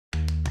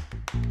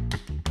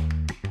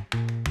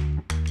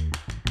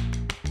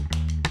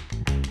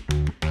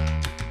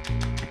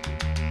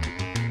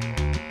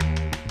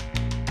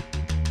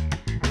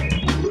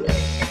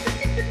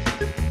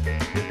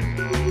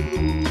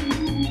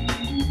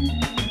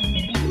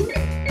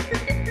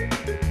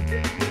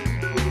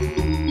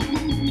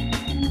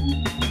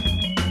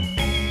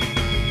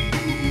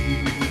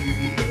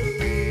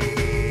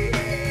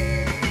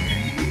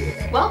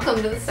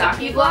Welcome to the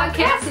Saki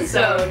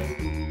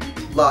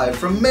vlogcastisode! Live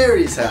from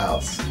Mary's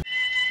house!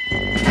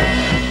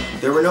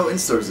 There were no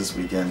in-stores this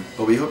weekend,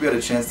 but we hope you had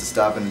a chance to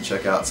stop in and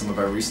check out some of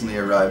our recently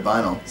arrived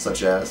vinyl,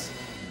 such as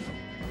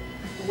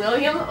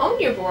William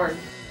Onyaboard,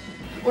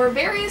 or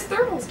various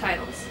Thermals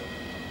titles.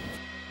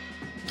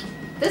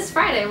 This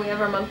Friday we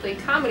have our monthly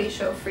comedy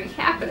show Freak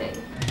Happening.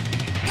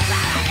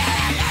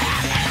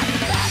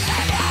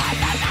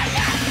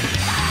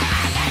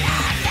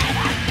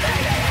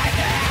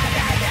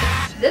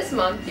 This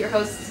month, your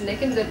hosts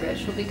Nick and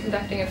Goodrich will be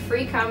conducting a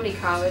free comedy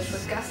college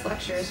with guest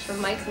lectures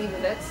from Mike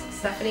Leibovitz,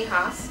 Stephanie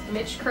Haas,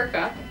 Mitch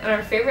Kirkup, and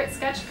our favorite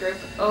sketch group,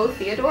 Oh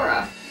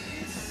Theodora.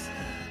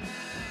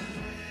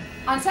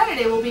 On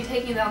Saturday, we'll be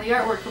taking down the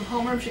artwork from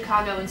Homeroom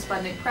Chicago and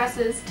Sputnik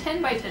Press's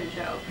 10 by 10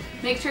 show.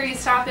 Make sure you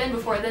stop in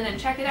before then and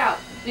check it out.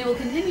 We will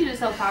continue to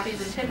sell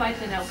copies of 10 by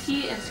 10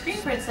 LP and screen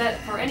print set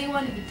for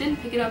anyone who didn't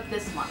pick it up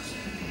this month.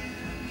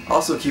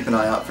 Also keep an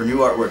eye out for new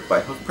artwork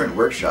by Hoofprint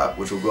Workshop,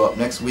 which will go up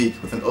next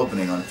week with an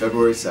opening on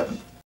February 7th.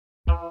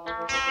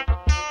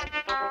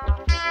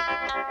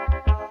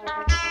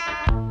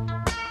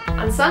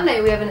 On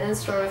Sunday, we have an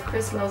in-store with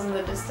Chris Mills and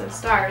the Distant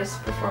Stars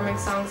performing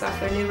songs off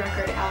their new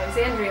record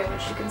Alexandria,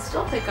 which you can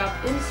still pick up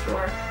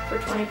in-store for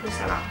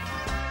 20% off.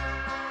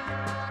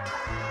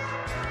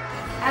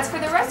 As for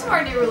the rest of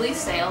our new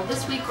release sale,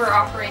 this week we're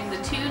offering the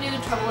 2 new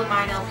Trouble in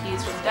Mind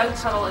LPs from Doug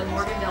Tuttle and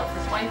Morgan Mill for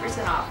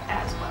 20% off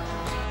as well.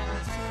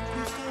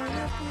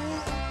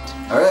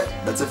 Alright,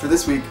 that's it for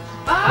this week.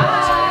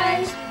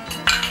 Bye!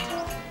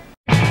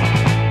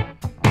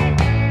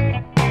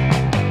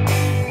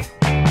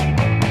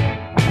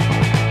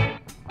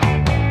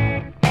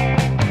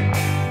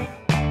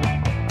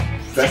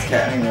 Best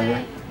cat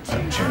ever.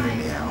 I'm turning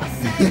meow.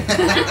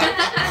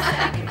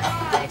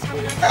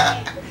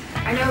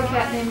 I know a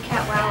cat named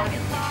Cat Wow.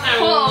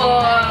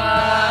 Oh.